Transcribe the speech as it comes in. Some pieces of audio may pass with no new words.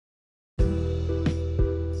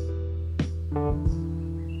Who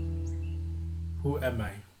am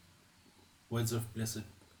I? Words of Blessed,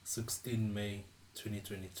 16 May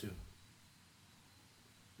 2022.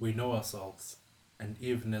 We know ourselves, and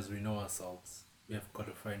even as we know ourselves, we have got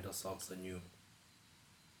to find ourselves anew.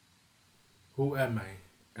 Who am I,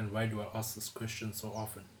 and why do I ask this question so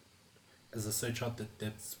often? As I search out the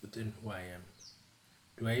depths within who I am.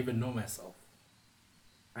 Do I even know myself?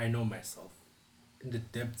 I know myself. In the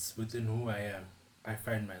depths within who I am, I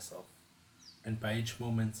find myself. And by each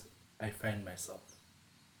moment, I find myself.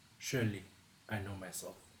 Surely, I know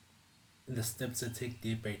myself. In the steps I take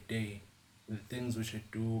day by day, in the things which I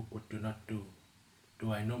do or do not do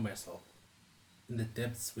I know myself? In the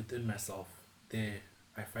depths within myself, there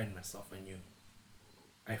I find myself anew.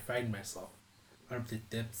 I find myself. Out of the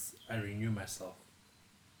depths I renew myself.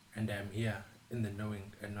 And I am here in the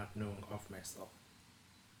knowing and not knowing of myself.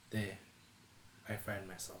 There I find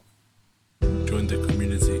myself. Join the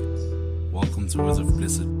community. Welcome to Words of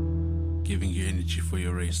Blessed, giving you energy for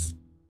your race.